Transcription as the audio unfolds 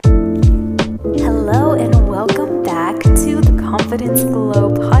Confidence Glow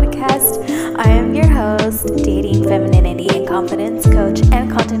podcast. I am your host, dating, femininity, and confidence coach and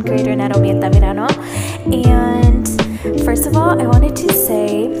content creator, Naomi Tamirano. And first of all, I wanted to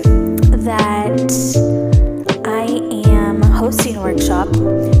say that I am hosting a workshop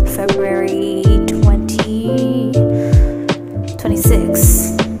February 26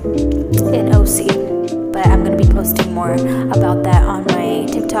 in OC. But I'm going to be posting more about that on my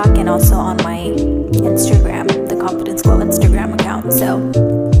TikTok and also on my Instagram, the Confidence Glow Instagram account. So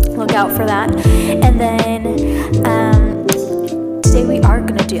look out for that. And then today we are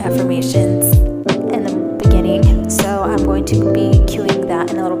going to do affirmations in the beginning. So I'm going to be cueing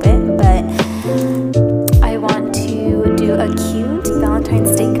that in a little bit. But I want to do a cute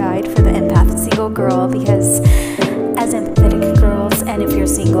Valentine's Day guide for the empath single girl, because as empathetic girls, and if you're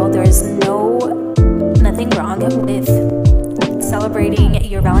single, there's nothing wrong with celebrating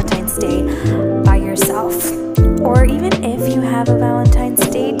your Valentine's Day by yourself. Or even if you have a Valentine's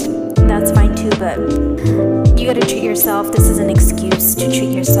date, that's fine too, but you gotta treat yourself. This is an excuse to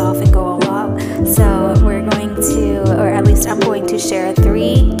treat yourself and go all out. So we're going to, or at least I'm going to share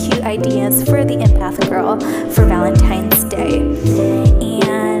 3 cute ideas for the empath girl for Valentine's Day.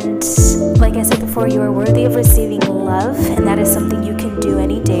 And like I said before, you are worthy of receiving love, and that is something you can do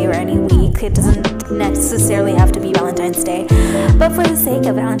any day or any week. It doesn't necessarily have to be Valentine's Day, but for the sake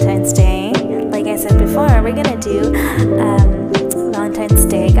of Valentine's Day, like I said before, we're gonna do Valentine's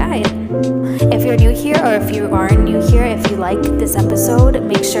Day guide. If you're new here, or if you are new here, if you like this episode,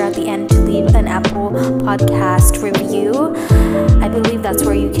 make sure at the end to leave an Apple Podcast review. I believe that's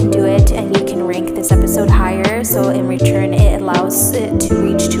where you can do it, and you can rank this episode higher, so in return it allows it to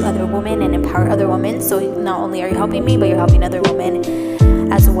reach to other women and empower other women. So not only are you helping me, but you're helping other women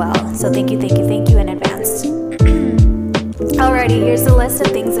as well. So thank you in advance. Alrighty, here's a list of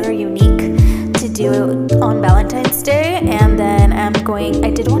things that are unique to do on Valentine's Day. And then I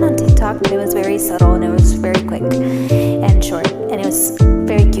did one on TikTok, but it was very subtle and it was very quick and short, and it was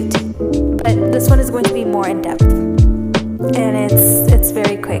very cute. But this one is going to be more in depth, and it's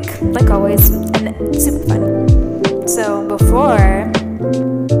very quick, like always, and super fun. So before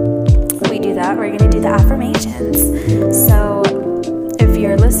we do that, we're gonna do the affirmations. So if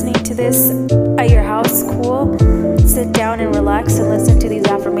you're listening to this at your house, cool. Sit down and relax and listen to these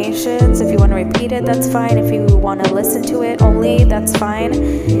affirmations. If you want to repeat it, that's fine. If you want to listen to it only, that's fine.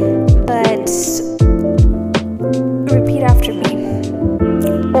 But repeat after me.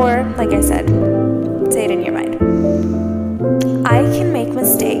 Or, like I said, say it in your mind. I can make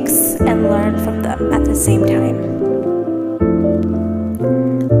mistakes and learn from them at the same time.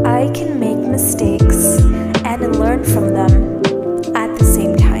 I can make mistakes and learn from them at the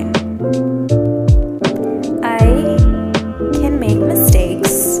same time. I can make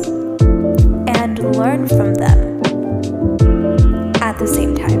mistakes and learn from them at the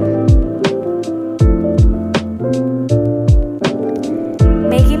same time.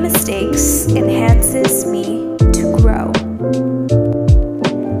 Making mistakes enhances me to grow.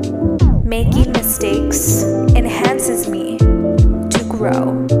 Making mistakes enhances me to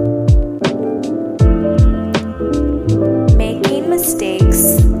grow. Making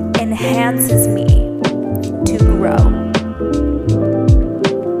mistakes enhances me to grow.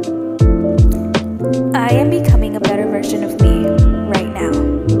 I am becoming a better version of me right now.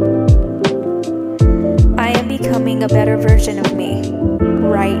 I am becoming a better version of me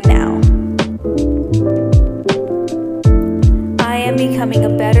right now. I am becoming a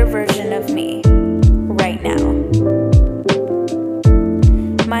better version of me right now.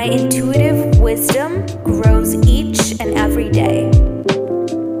 My intuitive wisdom grows each and every day.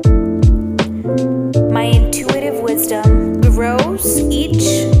 My intuitive wisdom grows each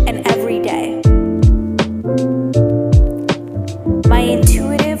and every day. My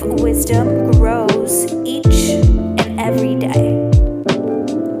intuitive wisdom grows each and every day.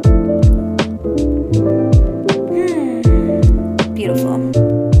 Beautiful.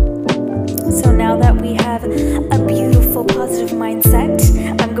 So now that we have a beautiful positive mindset,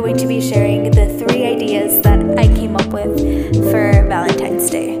 I'm going to be sharing the 3 ideas that I came up with for Valentine's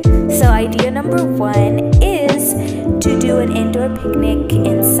Day. So idea number 1 is to do an indoor picnic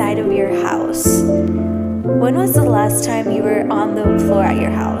inside of your house. When was the last time you were on the floor at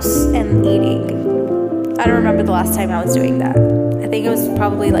your house and eating? I don't remember the last time I was doing that. I think it was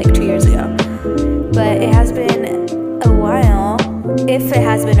probably like 2 years ago. But it has been a while. If it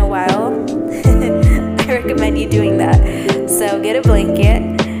has been a while, I recommend you doing that. So get a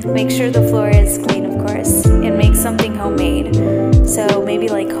blanket, make sure the floor is clean, of course, and make something homemade. So maybe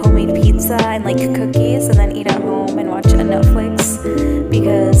like homemade pizza and like cookies, and then eat at home and watch a Netflix,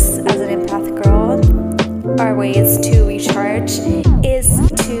 because as an empath girl, our way is to recharge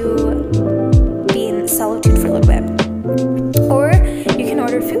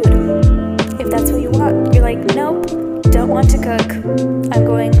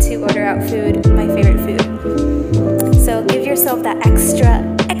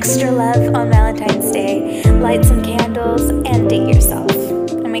that extra love on Valentine's Day. Light some candles and date yourself.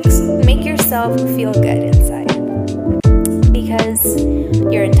 And make yourself feel good inside, because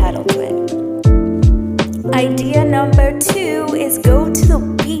you're entitled to it. Idea number 2 is go to the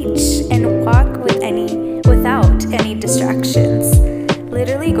beach and walk without any distractions.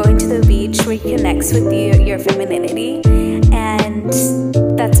 Literally going to the beach reconnects with your femininity, and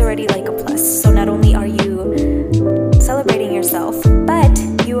that's already like a plus. So not only are you celebrating yourself, but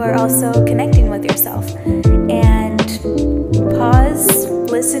you are also connecting with yourself. And pause,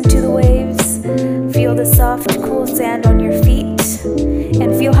 listen to the waves, feel the soft, cool sand on your feet,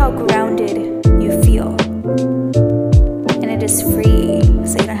 and feel how grounded you feel. And it is free,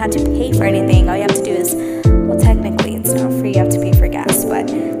 so you don't have to pay for anything. All you have to do is, well, technically it's not free, you have to pay for gas, but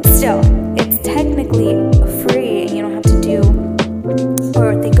still, it's technically free, and you don't have to do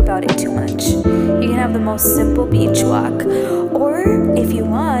or think about it too much. You can have the most simple beach walk, or if you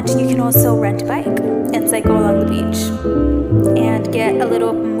want, you can also rent a bike and cycle along the beach and get a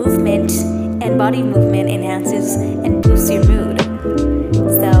little movement, and body movement enhances and boosts your mood.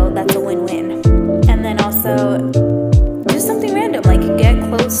 So that's a win-win. And then also do something random, like get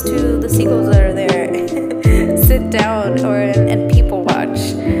close to the seagulls that are there, sit down and people watch,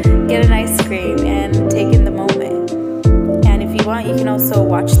 get an ice cream and take in the moment. And if you want, you can also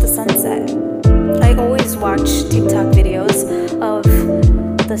watch the sunset. I always watch TikTok videos of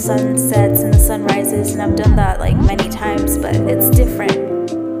the sunsets and the sunrises, and I've done that like many times, but it's different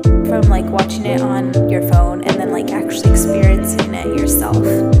from like watching it on your phone and then like actually experiencing it yourself.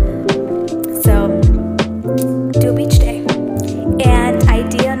 So do a beach day. And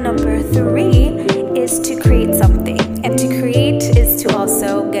idea number 3 is to create something. And to create is to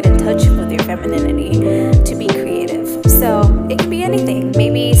also get in touch with your femininity, to be creative. So it can be anything.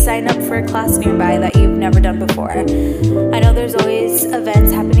 Maybe sign up for a class nearby that you've never done before. I know there's always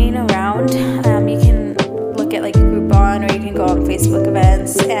events happening around. You can look at like Groupon, or you can go on Facebook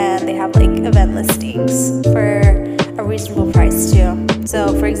events, and they have like event listings for a reasonable price too.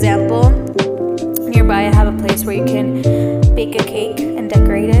 So for example, nearby I have a place where you can bake a cake and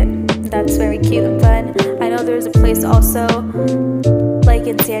decorate it. That's very cute and fun. I know there's a place also like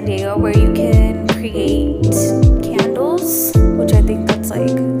in San Diego where you can create candles, which I think that's like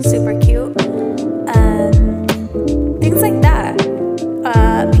super cute. Things like that.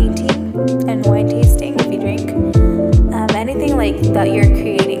 Painting and wine tasting if you drink. Anything like that, you're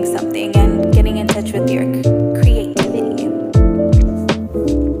creating something and getting in touch with your creativity.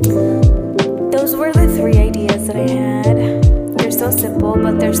 Those were the 3 ideas that I had. They're so simple,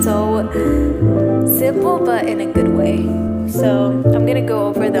 but they're so simple but in a good way. So I'm gonna go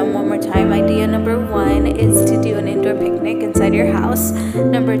over them one more time. Idea number 1 is to do an indoor picnic inside your house.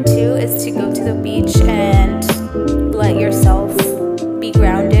 Number 2 is to go to the beach and let yourself be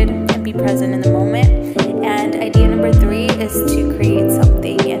grounded and be present in the moment. And idea number 3 is to create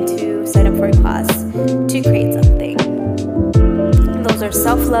something and to sign up for a class to create something. Those are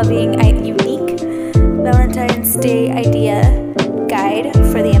self-loving, unique Valentine's Day idea guide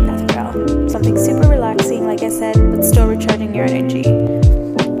for the empath girl. Something super relaxing, like I said, but still recharging your energy.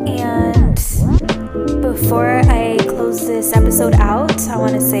 And before I close this episode out, I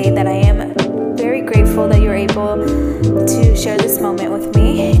want to say that I am very grateful that you're able to share this moment with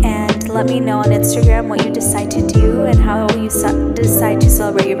me, and let me know on Instagram what you decide to do and how you decide to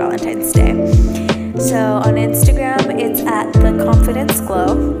celebrate your Valentine's Day. So on Instagram, it's at The Confidence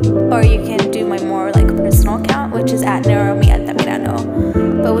Glow, or you can do my more like personal account, which is at Naomi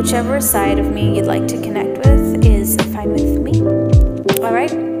Altamirano. But whichever side of me you'd like to connect with is fine with me. All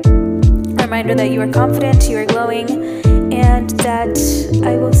right. Reminder that you are confident, you are glowing, and that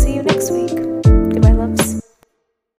I will see you next week.